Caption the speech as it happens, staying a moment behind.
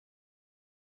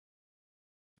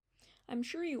I'm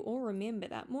sure you all remember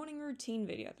that morning routine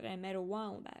video that I made a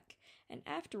while back, and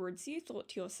afterwards you thought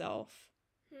to yourself,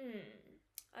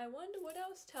 I wonder what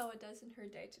else Tawa does in her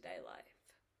day-to-day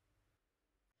life.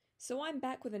 So I'm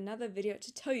back with another video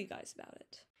to tell you guys about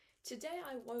it. Today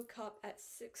I woke up at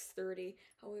 6:30,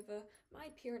 however, my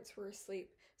parents were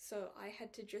asleep, so I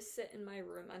had to just sit in my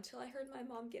room until I heard my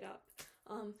mom get up.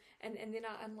 And then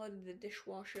I unloaded the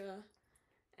dishwasher,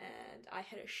 and I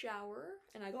had a shower,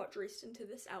 and I got dressed into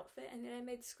this outfit, and then I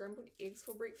made scrambled eggs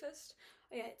for breakfast.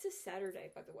 Oh yeah, it's a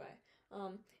Saturday, by the way.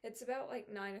 It's about like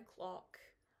 9 o'clock.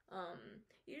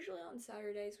 Usually on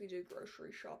Saturdays we do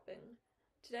grocery shopping.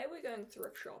 Today we're going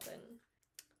thrift shopping.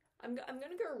 I'm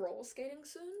gonna go roller skating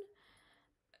soon,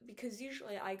 because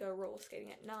usually I go roller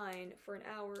skating at 9 for an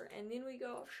hour, and then we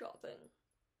go off shopping.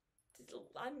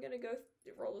 I'm gonna go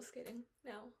roller skating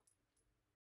now.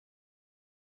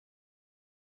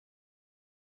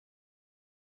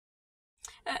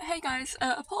 Hey guys,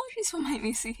 apologies for my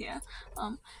messy here,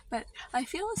 but I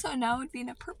feel as though now would be an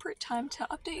appropriate time to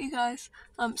update you guys.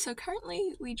 So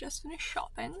currently we just finished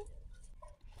shopping,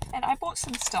 and I bought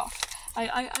some stuff.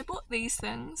 I bought these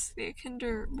things. They're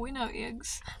Kinder Bueno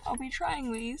eggs. I'll be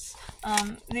trying these.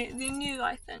 They're new,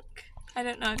 I think. I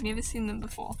don't know, I've never seen them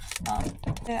before.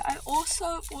 I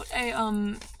also bought a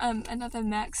another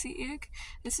maxi egg.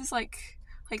 This is like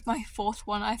my fourth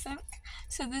one, I think.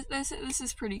 So this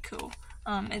is pretty cool.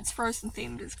 It's frozen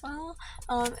themed as well.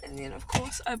 And then of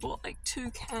course I bought like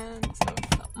 2 cans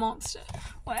of Monster.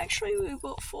 Well, actually we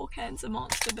bought 4 cans of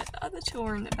Monster, but the other 2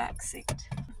 are in the back seat.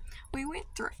 We went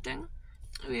thrifting.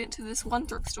 We went to this one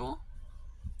thrift store.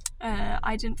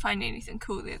 I didn't find anything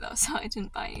cool there though, so I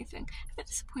didn't buy anything. A bit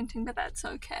disappointing, but that's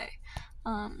okay.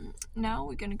 Now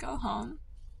we're gonna go home,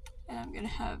 and I'm gonna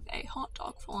have a hot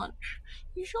dog for lunch.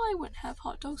 Usually I wouldn't have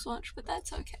hot dogs for lunch, but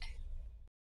that's okay.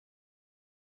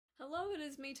 Hello, it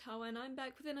is me, Tawa, and I'm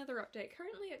back with another update.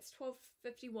 Currently it's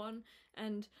 12:51,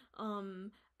 and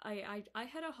I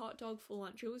had a hot dog for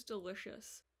lunch. It was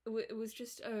delicious. It was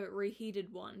just a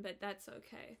reheated one, but that's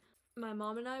okay. My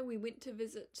mom and I, we went to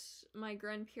visit my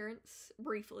grandparents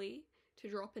briefly to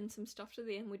drop in some stuff to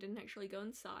them. We didn't actually go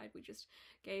inside. We just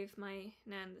gave my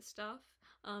nan the stuff.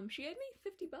 She owed me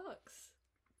 50 bucks.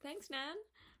 Thanks, Nan.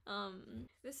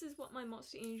 This is what my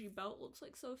Monster Energy belt looks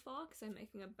like so far, because I'm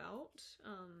making a belt.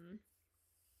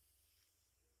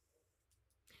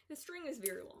 The string is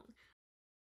very long.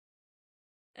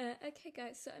 Okay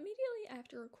guys, so immediately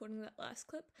after recording that last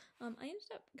clip, I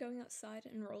ended up going outside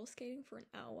and roller skating for an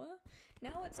hour.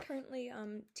 Now it's currently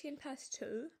 10 past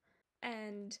 2,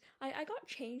 and I got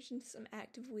changed into some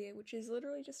active wear, which is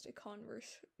literally just a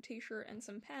Converse t-shirt and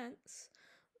some pants.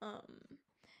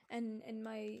 And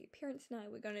my parents and I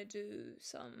were gonna do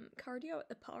some cardio at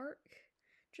the park,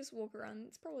 just walk around.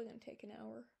 It's probably gonna take an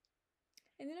hour.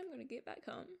 And then I'm gonna get back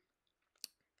home,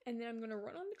 and then I'm gonna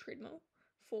run on the treadmill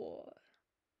for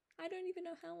I don't even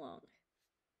know how long.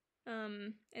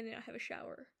 And then I have a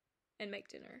shower and make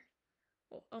dinner.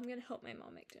 Well, I'm gonna help my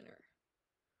mom make dinner.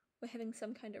 We're having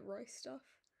some kind of rice stuff.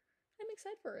 I'm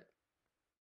excited for it.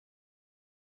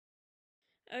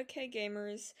 Okay,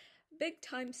 gamers. Big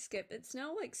time skip. It's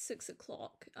now like 6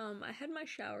 o'clock. I had my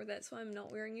shower, that's why I'm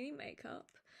not wearing any makeup.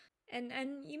 And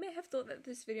you may have thought that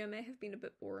this video may have been a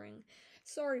bit boring.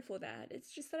 Sorry for that.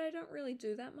 It's just that I don't really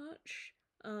do that much.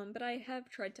 But I have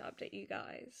tried to update you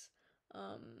guys.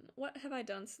 What have I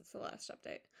done since the last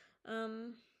update?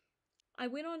 I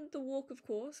went on the walk, of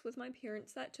course, with my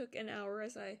parents. That took an hour,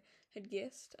 as I had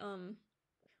guessed.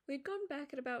 We'd gone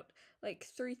back at about, like,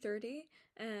 3:30,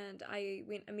 and I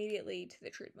went immediately to the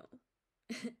treadmill.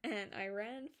 And I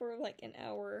ran for, like, an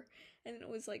hour, and then it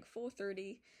was, like,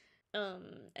 4:30,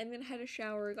 and then had a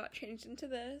shower, got changed into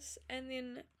this, and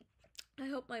then I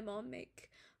helped my mom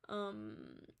make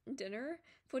dinner.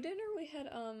 For dinner we had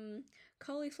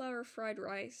cauliflower fried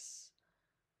rice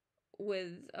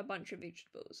with a bunch of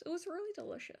vegetables. It was really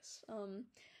delicious.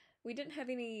 We didn't have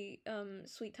any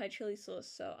sweet Thai chili sauce,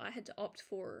 so I had to opt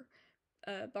for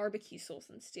barbecue sauce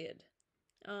instead.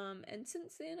 And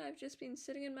since then I've just been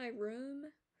sitting in my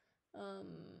room.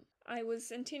 I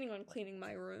was intending on cleaning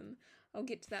my room. I'll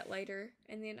get to that later,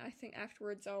 and then I think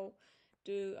afterwards I'll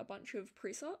do a bunch of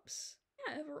press-ups.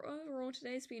 Yeah, overall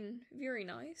today's been very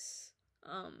nice.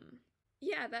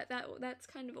 Yeah, that's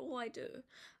kind of all I do.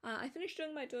 I finished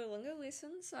doing my Duolingo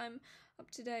lessons. I'm up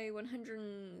to day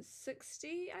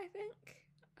 160, I think.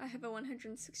 I have a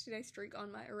 160-day streak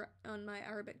on my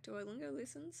Arabic Duolingo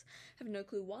lessons. I have no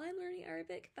clue why I'm learning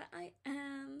Arabic, but I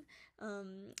am.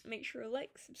 Make sure to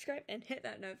like, subscribe, and hit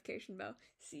that notification bell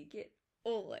so you get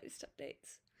all the latest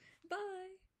updates.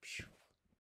 Bye!